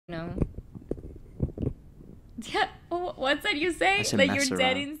No. Yeah, what's that you say? That you're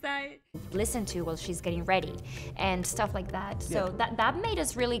dead inside? Listen to while she's getting ready and stuff like that. So that made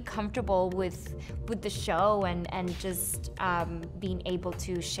us really comfortable with the show and just being able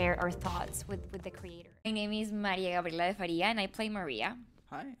to share our thoughts with the creator. My name is Maria Gabriela de Faria and I play Maria.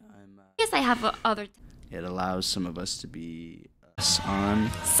 Hi, I'm... Yes, I have other... It allows some of us to be us on...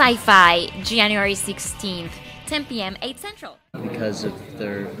 Sci-Fi, January 16th, 10 p.m., 8 Central. Because of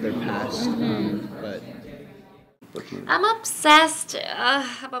their past, but... I'm obsessed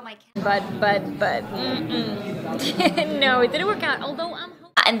about my cat. But no, it didn't work out. Although I'm home.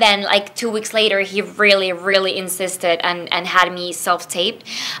 And then like 2 weeks later, he really insisted and had me self-taped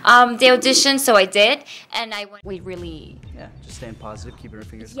the audition. So I did, and I went. We really. Yeah, just staying positive, keeping our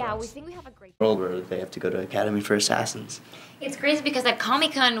fingers crossed. Yeah, we think we have a great world where they have to go to Academy for Assassins. It's crazy because at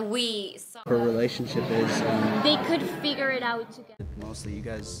Comic-Con we saw Her relationship is... they could figure it out together. Mostly you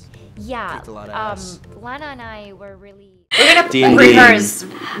guys... Yeah, kicked a lot of ass. Lana and I were really... We're gonna D&D. rehearse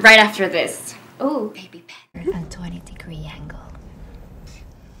right after this. Oh, baby pet. A 20-degree angle.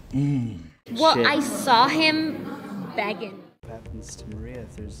 Well, Shit. I saw him begging. What happens to Maria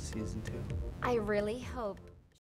if there's a season 2? I really hope